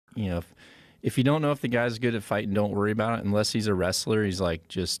you know, if you don't know if the guy's good at fighting, don't worry about it. Unless he's a wrestler, he's like,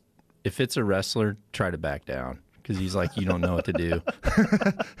 just if it's a wrestler, try to back down. Because he's like, you don't know what to do.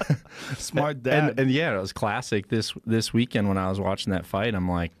 Smart dad. And yeah, it was classic this weekend when I was watching that fight. I'm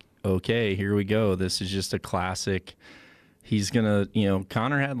like, okay, here we go. This is just a classic. He's going to, you know,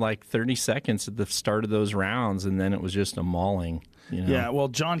 Conor had like 30 seconds at the start of those rounds, and then it was just a mauling. You know? Yeah, well,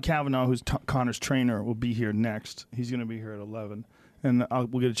 John Kavanaugh, who's Conor's trainer, will be here next. He's going to be here at 11. And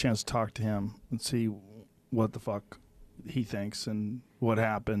we'll get a chance to talk to him and see what the fuck he thinks and what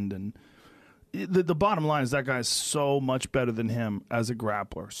happened. And the bottom line is that guy's so much better than him as a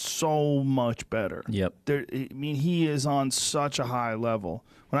grappler. So much better. Yep. I mean, he is on such a high level.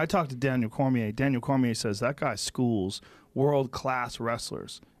 When I talk to Daniel Cormier says that guy schools world-class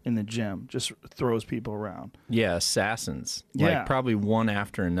wrestlers in the gym, just throws people around. Yeah, assassins. Yeah. Like probably one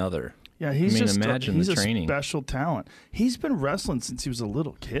after another. Yeah, he's just imagine he's the a training. special talent. He's been wrestling since he was a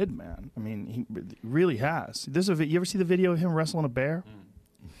little kid, man. I mean, he really has. You ever see the video of him wrestling a bear?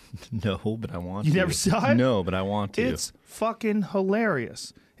 No, but I want You to. never saw it? No, but I want to. It's fucking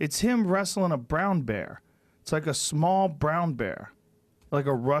hilarious. It's him wrestling a brown bear. It's like a small brown bear, like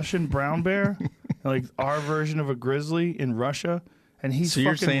a Russian brown bear, like our version of a grizzly in Russia. And he's so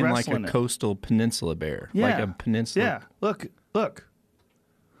you're fucking saying like wrestling a it. coastal peninsula bear, like a peninsula. Yeah, look.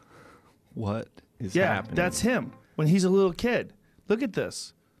 What is Yeah, happening? that's him when he's a little kid. Look at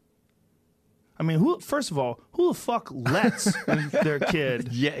this. I mean, first of all, who the fuck lets their kid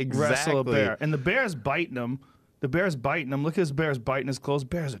wrestle a bear? And the bear's biting him. Look at this bear's biting his clothes.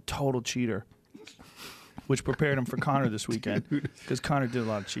 Bear's a total cheater, which prepared him for Conor this weekend because Conor did a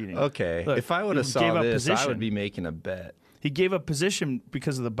lot of cheating. Okay, Look, if I would have he saw gave up this, I position. would be making a bet. He gave up position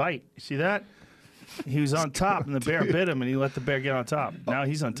because of the bite. You see that? He was on top, and the bear bit him, and he let the bear get on top. Now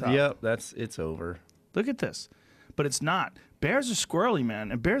he's on top. Yep, it's over. Look at this. But it's not. Bears are squirrely, man,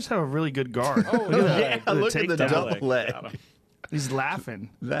 and bears have a really good guard. Oh, look at that. look at the double leg. He's laughing.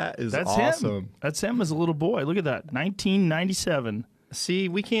 That's awesome. him. That's him as a little boy. Look at that. 1997. See,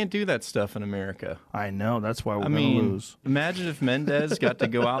 we can't do that stuff in America. I know. That's why we're going to lose. Imagine if Mendez got to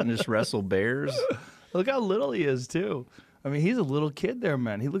go out and just wrestle bears. Look how little he is, too. I mean, he's a little kid there,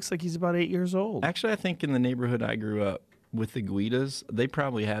 man. He looks like he's about 8 years old. Actually, I think in the neighborhood I grew up with the Guidas, they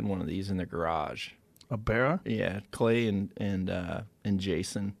probably had one of these in their garage. A bear? Yeah, Clay and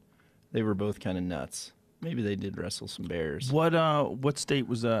Jason, they were both kind of nuts. Maybe they did wrestle some bears. What state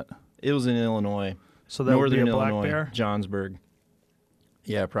was that? It was in Illinois. So that Northern would be a Illinois, black bear? Johnsburg.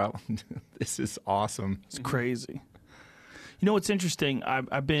 Yeah, probably. This is awesome. It's crazy. You know what's interesting?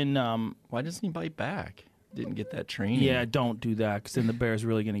 I've been... Why doesn't he bite back? Didn't get that training. Yeah, don't do that because then the bear's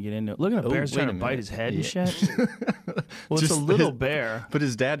really going to get into it. Look at the bear's trying to bite his head and shit. Well, it's a little bear. But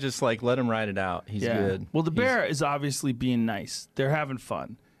his dad just like let him ride it out. He's good. Well, the bear is obviously being nice. They're having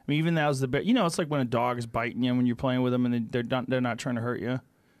fun. I mean, even as the bear, you know, it's like when a dog is biting you when you're playing with them and they're not trying to hurt you.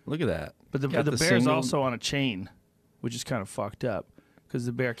 Look at that. But the bear's also on a chain, which is kind of fucked up because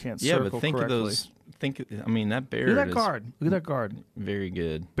the bear can't circle but think correctly. of those. I mean, that bear. Look at that guard. Look at that guard. Very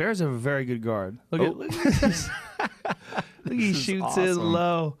good. Bears have a very good guard. Look at this. Look, he shoots it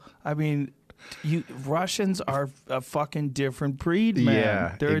low. I mean, Russians are a fucking different breed, man.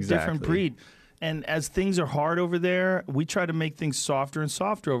 Yeah, they're exactly. a different breed. And as things are hard over there, we try to make things softer and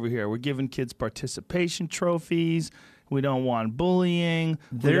softer over here. We're giving kids participation trophies. We don't want bullying.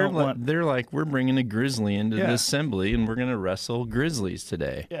 They're like, we're bringing a grizzly into the assembly, and we're going to wrestle grizzlies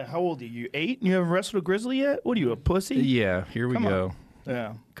today. Yeah, how old are you? 8? And you haven't wrestled a grizzly yet? What are you, a pussy? Yeah, here we go.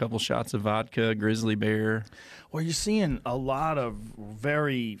 Yeah. Couple shots of vodka, grizzly bear. Well, you're seeing a lot of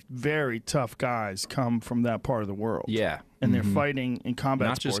very, very tough guys come from that part of the world. Yeah. And they're fighting in combat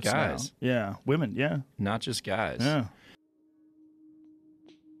Not sports just guys. now. Yeah, women, yeah. Not just guys. Yeah.